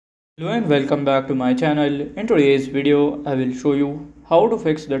Hello and welcome back to my channel. In today's video, I will show you how to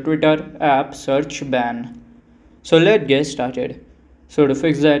fix the Twitter app search ban. So let's get started. So to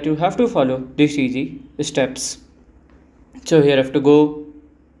fix that, you have to follow these easy steps. So here you have to go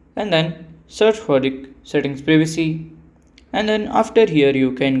and then search for the settings privacy, and then after here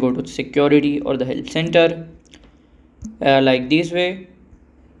you can go to security or the help center like this way.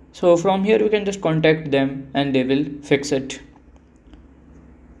 So from here you can just contact them and they will fix it.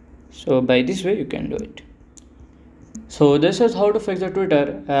 So by this way you can do it. So this is how to fix the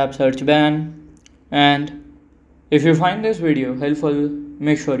Twitter app search ban. And if you find this video helpful,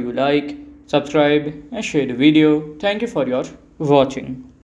 make sure you like, subscribe and share the video. Thank you for your watching.